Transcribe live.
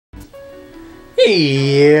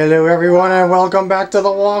Hello everyone and welcome back to the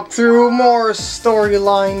walkthrough. More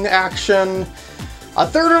storyline action. A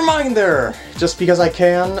third reminder, just because I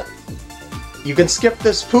can, you can skip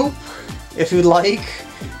this poop if you'd like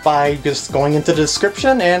by just going into the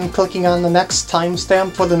description and clicking on the next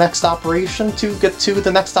timestamp for the next operation to get to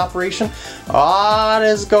the next operation. What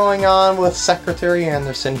is going on with Secretary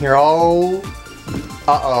Anderson here? Oh,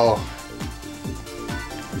 uh-oh.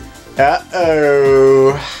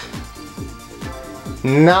 Uh-oh.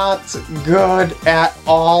 Not good at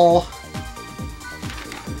all.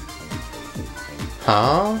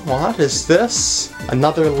 Huh? What is this?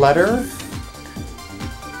 Another letter?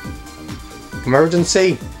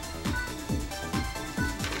 Emergency.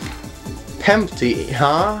 Pempti,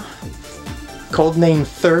 huh? Codename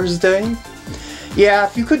Thursday? Yeah,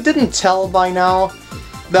 if you didn't tell by now,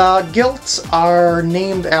 the guilts are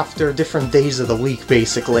named after different days of the week,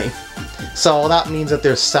 basically. So that means that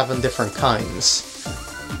there's 7 different kinds.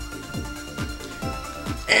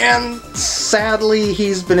 And sadly,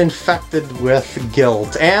 he's been infected with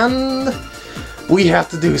guilt, and we have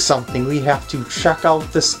to do something. We have to check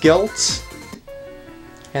out this guilt.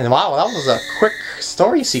 And wow, that was a quick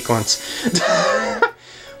story sequence.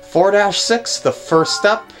 4-6, the first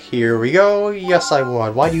step. Here we go. Yes, I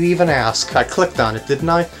would. Why do you even ask? I clicked on it, didn't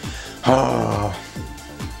I?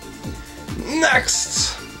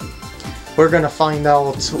 Next! We're gonna find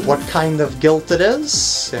out what kind of guilt it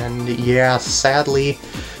is, and yeah, sadly,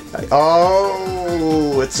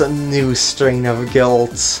 oh, it's a new strain of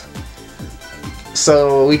guilt.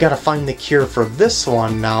 So we gotta find the cure for this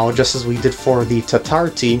one now, just as we did for the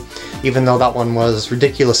Tatarti, even though that one was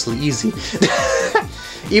ridiculously easy.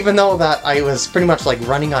 Even though that I was pretty much like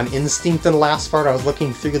running on instinct in the last part, I was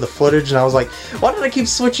looking through the footage and I was like, why did I keep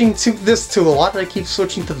switching to this tool? Why did I keep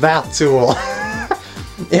switching to that tool?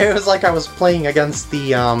 It was like I was playing against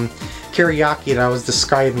the Kiriaki that I was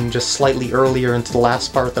describing just slightly earlier into the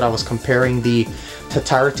last part that I was comparing the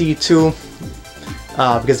Tatarti to,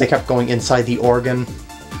 because they kept going inside the organ.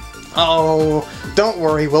 Oh, don't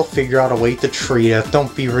worry, we'll figure out a way to treat it.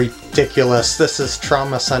 Don't be ridiculous. This is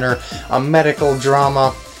Trauma Center, a medical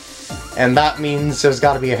drama, and that means there's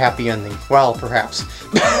gotta be a happy ending. Well, perhaps.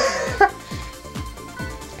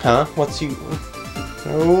 Huh? What's you...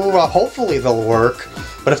 Oh, hopefully they'll work.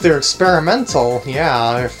 But if they're experimental,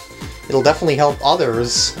 yeah, it'll definitely help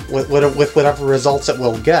others with whatever results it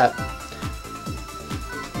will get.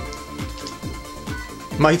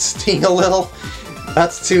 Might sting a little.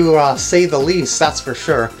 That's to say the least, that's for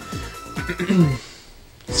sure.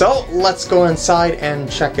 So, let's go inside and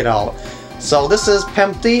check it out. So this is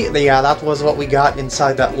Pempti. Yeah, that was what we got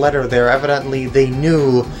inside that letter there. Evidently they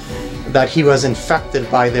knew that he was infected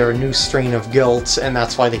by their new strain of guilt, and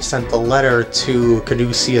that's why they sent the letter to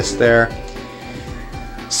Caduceus there.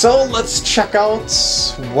 So let's check out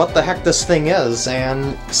what the heck this thing is,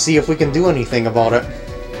 and see if we can do anything about it.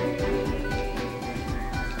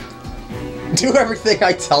 Do everything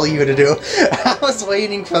I tell you to do. I was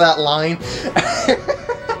waiting for that line.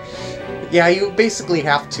 Yeah, you basically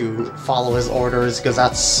have to follow his orders, because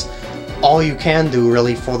that's all you can do,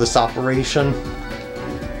 really, for this operation.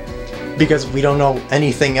 Because we don't know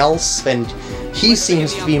anything else, and he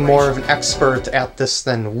seems to be more of an expert at this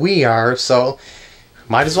than we are, so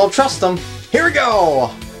might as well trust him. Here we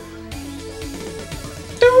go!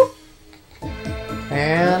 Doop.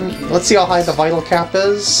 And let's see how high the vital cap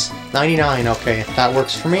is. 99, okay, that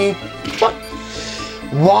works for me. What?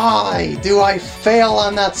 Why do I fail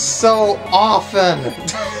on that so often?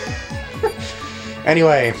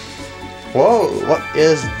 Anyway, whoa, what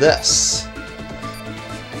is this?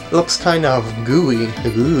 Looks kind of gooey.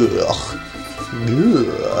 Ugh.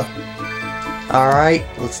 Ugh. Alright,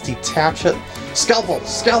 let's detach it. Scalpel!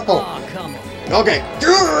 Scalpel! Oh, come on. Okay.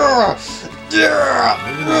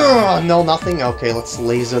 No, nothing? Okay, let's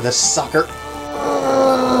laser this sucker.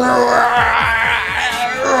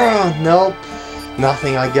 Nope.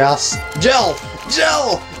 Nothing, I guess. Gel!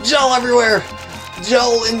 Gel! Gel everywhere!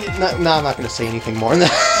 Gel in... No, I'm not going to say anything more than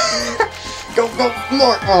that. Go, go,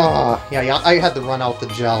 more! Oh, yeah, I had to run out the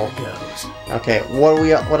gel. Okay,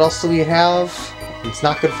 what else do we have? It's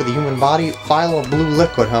not good for the human body. Vial of blue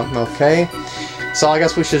liquid, huh? Okay. So I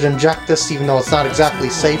guess we should inject this even though it's not exactly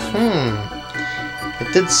safe.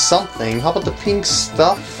 It did something. How about the pink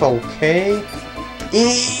stuff? Okay.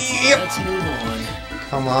 Yep. Let's move on.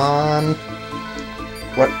 Come on.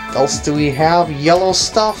 What else do we have? Yellow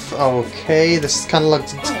stuff? Okay, this kind of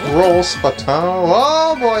looks gross, but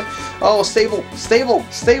oh boy! Oh,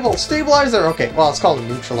 stabilizer! Okay, well, it's called a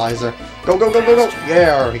neutralizer. Go, go, go, go, go!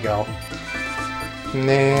 There we go. And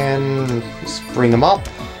then, just bring them up,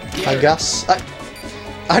 I guess.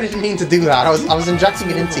 I didn't mean to do that. I was injecting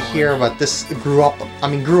it into here, but this grew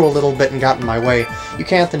a little bit and got in my way. You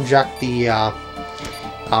can't inject the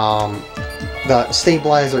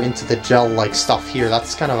stabilizer into the gel-like stuff here.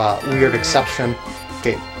 That's kind of a weird exception.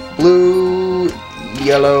 Okay, blue,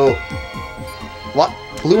 yellow. What?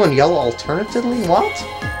 Blue and yellow alternatively? What?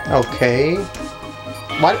 Okay.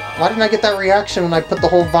 Why didn't I get that reaction when I put the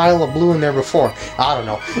whole vial of blue in there before? I don't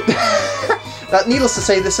know. Needless to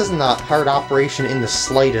say, this isn't a hard operation in the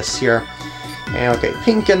slightest here. And okay,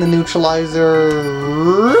 pink and the neutralizer.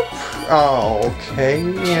 Oh, okay,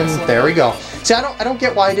 and there we go. See, I don't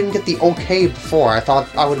get why I didn't get the okay before. I thought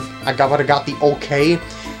I would have got the okay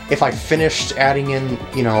if I finished adding in,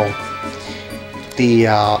 you know, the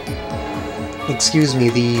excuse me,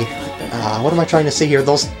 the what am I trying to say here?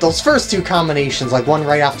 Those first two combinations, like one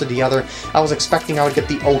right after the other. I was expecting I would get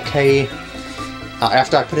the okay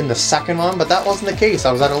after I put in the second one, but that wasn't the case.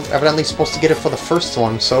 I was evidently supposed to get it for the first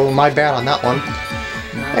one, so my bad on that one.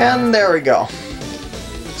 And there we go.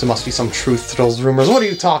 There must be some truth to those rumors. What are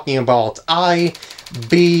you talking about? I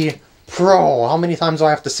be pro. How many times do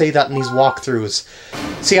I have to say that in these walkthroughs?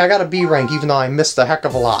 See, I got a B rank even though I missed a heck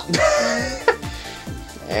of a lot.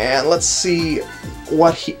 And let's see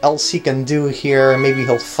what else he can do here. Maybe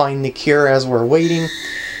he'll find the cure as we're waiting.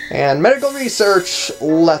 And medical research,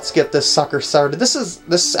 let's get this sucker started.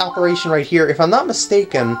 This operation right here, if I'm not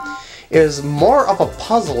mistaken, is more of a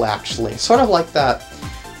puzzle actually. Sort of like that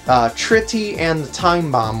Tritty and the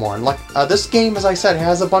Time Bomb one. Like this game, as I said,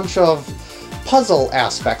 has a bunch of puzzle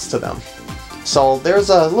aspects to them. So there's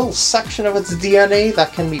a little section of its DNA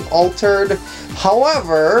that can be altered.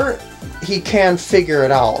 However, he can figure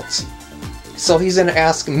it out. So he's gonna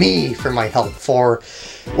ask me for my help for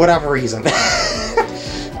whatever reason.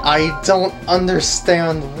 I don't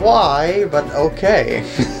understand why, but okay.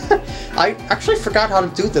 I actually forgot how to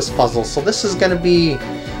do this puzzle, so this is going to be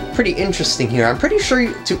pretty interesting here. I'm pretty sure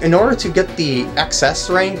in order to get the XS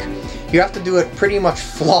rank, you have to do it pretty much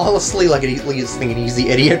flawlessly, like he's thinking he's the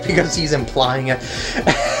idiot because he's implying it.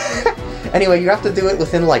 Anyway, you have to do it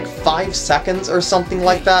within like 5 seconds or something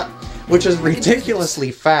like that, which is ridiculously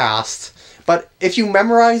fast. But if you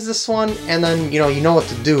memorize this one, and then, you know what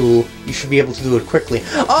to do, you should be able to do it quickly.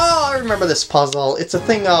 Oh, I remember this puzzle. It's a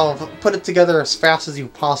thing of put it together as fast as you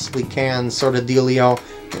possibly can, sort of dealio.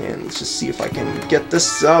 And let's just see if I can get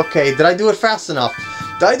this. Okay, did I do it fast enough?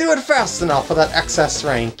 Did I do it fast enough for that XS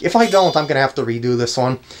rank? If I don't, I'm going to have to redo this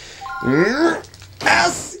one.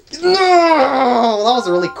 S! No! That was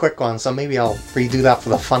a really quick one, so maybe I'll redo that for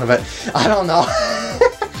the fun of it. I don't know.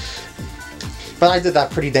 But I did that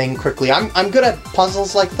pretty dang quickly. I'm good at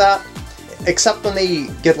puzzles like that, except when they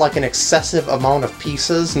get like an excessive amount of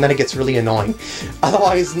pieces, and then it gets really annoying.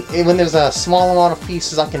 Otherwise, when there's a small amount of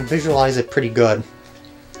pieces, I can visualize it pretty good.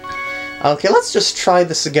 Okay, let's just try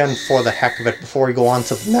this again for the heck of it before we go on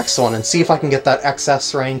to the next one and see if I can get that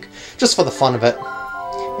XS rank, just for the fun of it.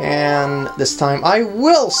 And this time I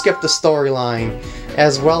will skip the storyline,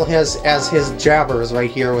 as well as his jabbers right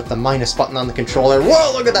here with the minus button on the controller.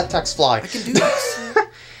 Whoa, look at that text fly! I can do this!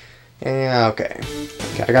 Yeah, okay.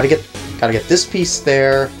 Okay, I gotta get this piece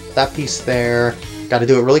there, that piece there. Gotta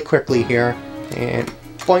do it really quickly here. And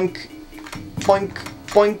boink, boink,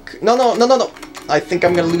 boink. No. I think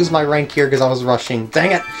I'm gonna lose my rank here because I was rushing.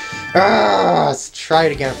 Dang it! Let's try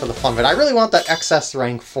it again for the fun of it. I really want that XS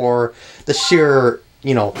rank for the sheer,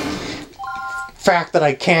 you know, fact that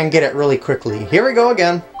I can get it really quickly. Here we go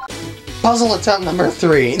again. Puzzle attempt number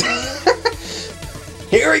 3.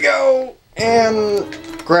 Here we go! And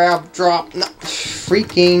grab, drop, no,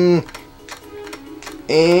 freaking...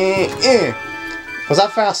 Was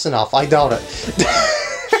that fast enough? I doubt it.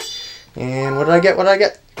 And what did I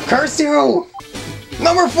get? Curse you!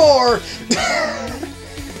 Number 4!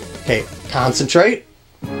 Okay, concentrate.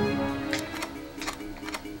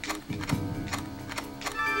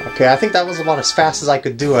 Okay, I think that was about as fast as I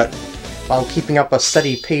could do it while keeping up a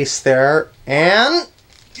steady pace there. And...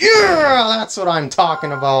 yeah! That's what I'm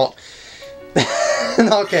talking about.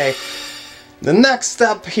 Okay. The next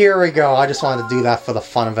step, here we go. I just wanted to do that for the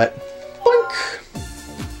fun of it. Boink!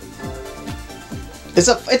 It's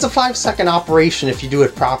a 5-second operation if you do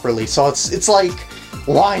it properly, so it's like,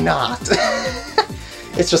 why not?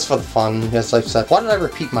 It's just for the fun, as I've said. Why did I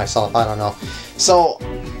repeat myself? I don't know. So...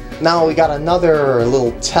 now we got another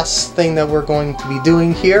little test thing that we're going to be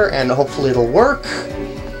doing here, and hopefully it'll work.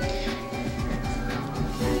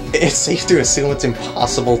 It's safe to assume it's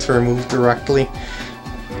impossible to remove directly.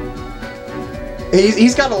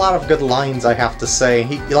 He's got a lot of good lines, I have to say.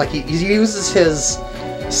 He uses his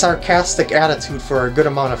sarcastic attitude for a good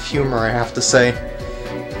amount of humor, I have to say.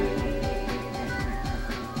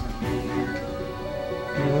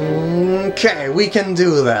 Okay, we can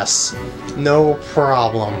do this. No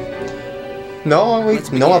problem. No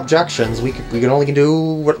objections. We can only do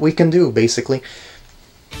what we can do, basically.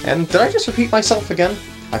 And did I just repeat myself again?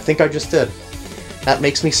 I think I just did. That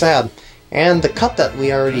makes me sad. And the cut that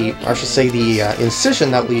we already, I should say the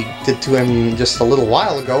incision that we did to him just a little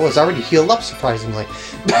while ago is already healed up, surprisingly.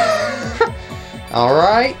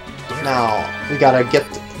 Alright, now we gotta get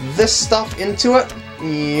this stuff into it.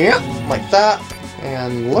 Yep, like that.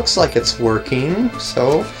 And looks like it's working,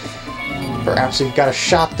 so perhaps we've got a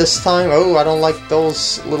shot this time. Oh, I don't like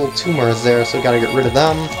those little tumors there, so we gotta get rid of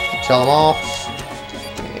them. Shell them off.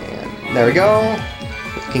 And there we go.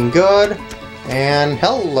 Looking good. And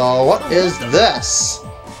hello, what is this?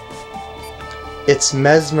 It's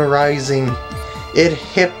mesmerizing. It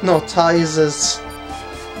hypnotizes.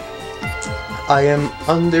 I am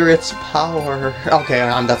under its power. Okay,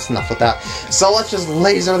 that's enough with that. So let's just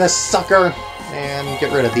laser this sucker and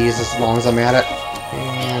get rid of these as long as I'm at it.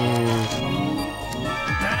 And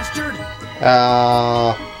Bastard!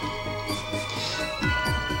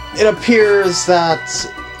 It appears that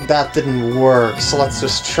that didn't work, so let's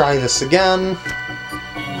just try this again.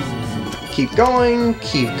 Keep going,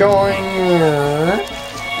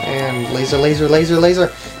 and laser, laser, laser,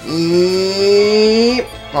 laser.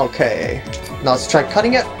 Okay, now let's try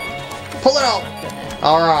cutting it. Pull it out!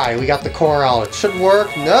 Alright, we got the core out. It should work.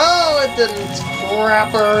 No, it didn't!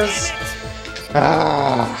 Crappers!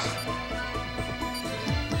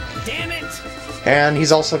 Damn it! And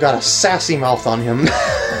he's also got a sassy mouth on him.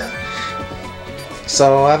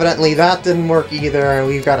 So evidently that didn't work either, and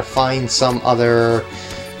we've got to find some other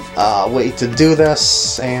way to do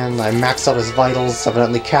this. And I maxed out his vitals,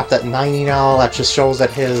 evidently capped at 90 now. That just shows that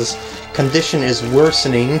his condition is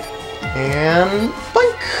worsening. And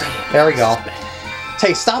boink! There we go.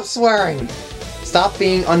 Hey, stop swearing! Stop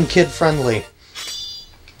being unkid-friendly.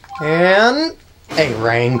 And hey,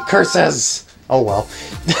 rain curses! Oh well.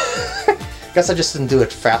 Guess I just didn't do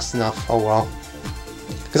it fast enough. Oh well.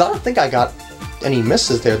 Because I don't think I got any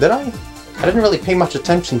misses there, did I? I didn't really pay much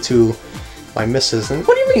attention to my misses. And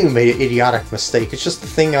what do you mean you made an idiotic mistake? It's just the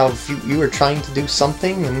thing of you were trying to do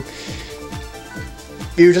something and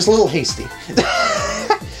you were just a little hasty.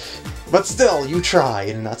 But still, you tried,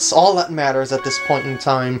 and that's all that matters at this point in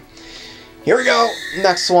time. Here we go!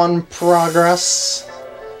 Next one, progress.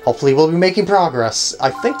 Hopefully we'll be making progress. I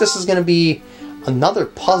think this is going to be another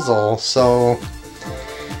puzzle, so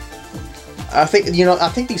I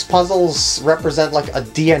think these puzzles represent like a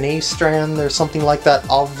DNA strand or something like that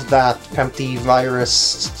of that Pempti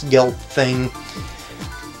virus guilt thing.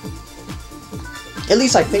 At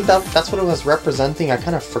least I think that's what it was representing. I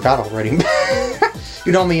kind of forgot already.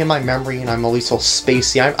 You know me and my memory, and I'm always so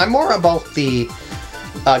spacey. I'm more about the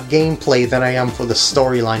gameplay than I am for the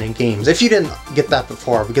storyline in games. If you didn't get that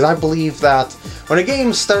before, because I believe that when a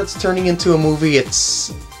game starts turning into a movie,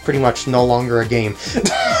 it's pretty much no longer a game.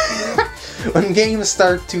 When games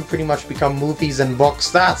start to pretty much become movies and books,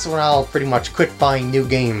 that's when I'll pretty much quit buying new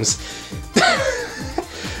games.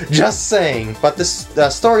 Just saying. But this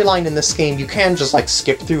storyline in this game, you can just like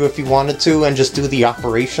skip through if you wanted to and just do the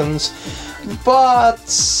operations.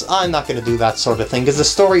 But I'm not going to do that sort of thing, because the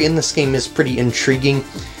story in this game is pretty intriguing,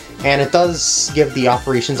 and it does give the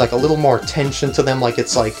operations like a little more tension to them, like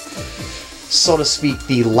it's like, so to speak,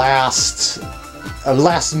 the last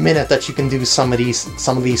minute that you can do some of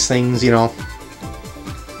these things, you know.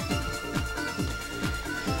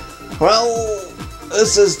 Well,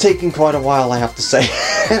 this is taking quite a while, I have to say.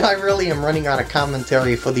 And I really am running out of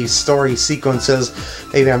commentary for these story sequences.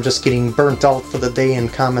 Maybe I'm just getting burnt out for the day in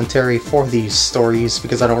commentary for these stories,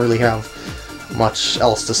 because I don't really have much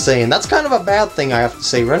else to say. And that's kind of a bad thing, I have to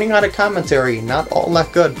say. Running out of commentary, not all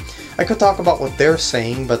that good. I could talk about what they're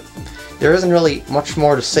saying, but there isn't really much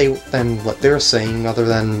more to say than what they're saying, other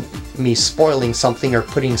than me spoiling something or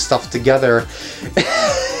putting stuff together,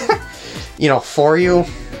 you know, for you,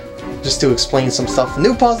 just to explain some stuff.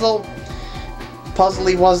 New puzzle,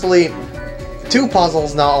 puzzly wuzzly, 2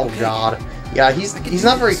 puzzles now. Oh god, yeah, he's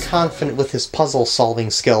not very confident with his puzzle solving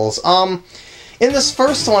skills. In this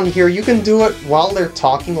first one here, you can do it while they're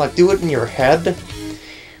talking, like do it in your head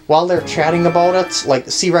while they're chatting about it. Like,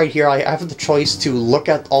 see right here, I have the choice to look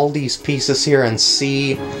at all these pieces here and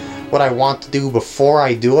see what I want to do before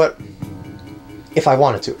I do it, if I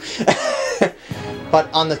wanted to. But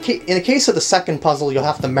in the case of the second puzzle, you'll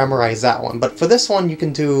have to memorize that one. But for this one, you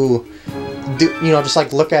can do you know, just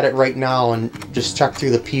like look at it right now and just check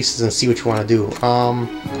through the pieces and see what you want to do.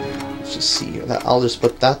 Let's just see. I'll just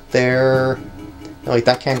put that there. No, wait,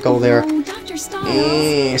 that can't go there.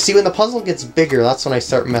 See, when the puzzle gets bigger, that's when I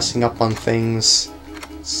start messing up on things.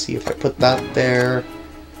 Let's see if I put that there.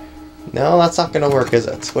 No, that's not gonna work, is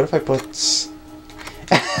it? What if I put...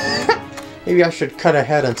 Maybe I should cut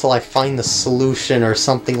ahead until I find the solution or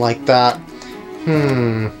something like that.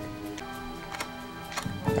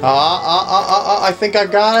 I think I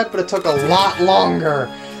got it, but it took a lot longer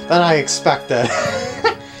than I expected.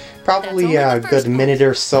 Probably a good minute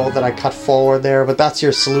or so that I cut forward there, but that's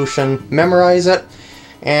your solution. Memorize it,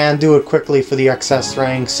 and do it quickly for the excess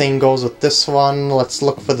rank. Same goes with this one. Let's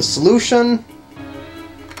look for the solution.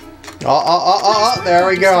 There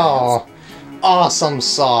we go. Awesome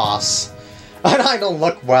sauce. And I don't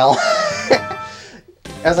look well.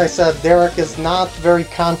 As I said, Derek is not very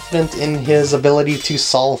confident in his ability to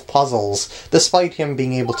solve puzzles, despite him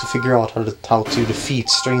being able to figure out how to defeat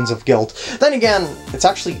strains of guilt. Then again, it's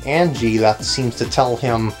actually Angie that seems to tell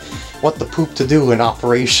him what the poop to do in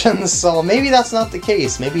operations, so maybe that's not the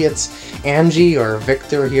case. Maybe it's Angie or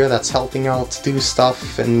Victor here that's helping out do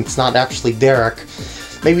stuff, and it's not actually Derek.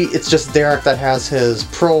 Maybe it's just Derek that has his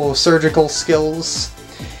pro-surgical skills.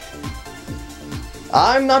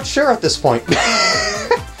 I'm not sure at this point.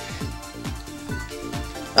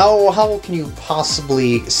 Oh, how can you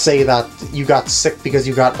possibly say that you got sick because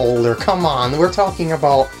you got older? Come on, we're talking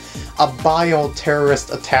about a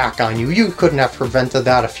bioterrorist attack on you. You couldn't have prevented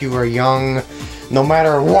that if you were young, no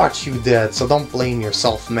matter what you did, so don't blame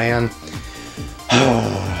yourself, man.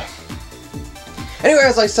 Anyway,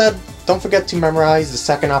 as I said, don't forget to memorize the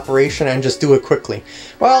second operation and just do it quickly.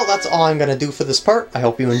 Well, that's all I'm going to do for this part. I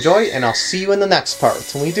hope you enjoy, and I'll see you in the next part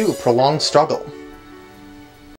when we do Prolonged Struggle.